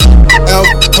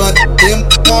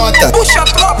Puxa a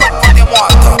tropa de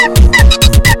Motta.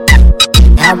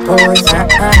 É o Poze.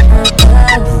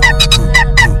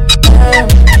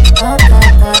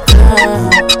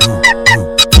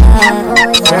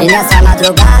 E nessa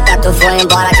madrugada tu foi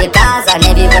embora de casa,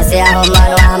 nem vi você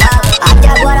arrumando armado. Até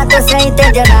agora tô sem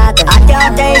entender nada. Até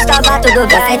ontem estava tudo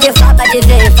bem. Sente falta de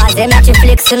ver fazer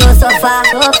Metflix no sofá.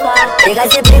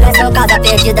 Brigas e brigas são casas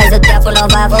perdidas e o tempo não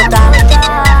vai voltar.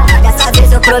 Dessa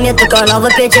vez eu prometo que eu não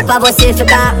vou pedir pra você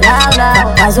ficar.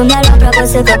 Não, mas o melhor pra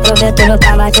você que eu prometo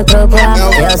nunca mais te procurar.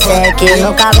 Eu sei que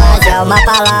nunca mais é uma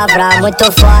palavra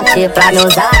muito forte pra me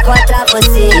usar contra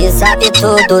você. E sabe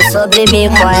tudo sobre mim,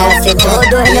 conhece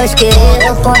todos meus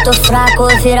queridos. Ponto fraco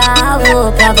vira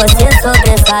alvo pra você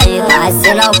sobressair. Mas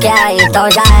se não quer, então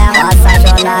já é. Nossa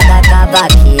jornada acaba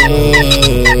aqui.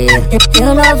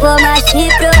 Eu não vou mais te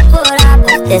procurar,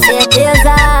 por ter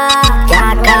certeza que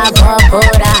acabou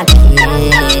por aqui.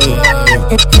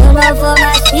 Eu não vou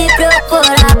mais te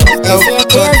procurar, por ter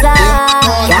certeza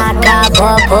que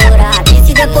acabou por aqui.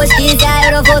 Se depois quiser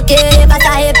eu não vou querer, vai se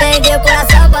arrepender.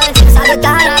 Coração bandido, sabe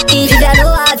tá na pista, vivendo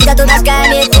a vida todas quer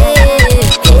meter.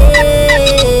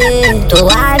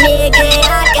 Tua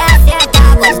amiguinha quer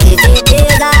sentar, pode ter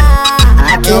certeza.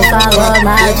 Aqui falou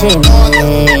mal de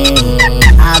mim,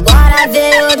 agora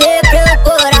veio me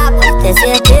procurar, por ter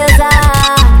certeza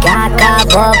que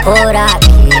acabou por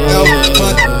aqui.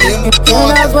 Eu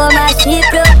não vou mais te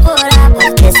procurar,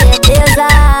 por ter certeza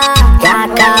que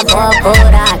acabou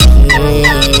por aqui.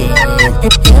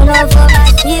 Eu não vou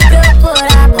mais te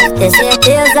procurar, por ter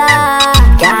certeza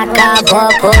que acabou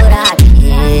por aqui.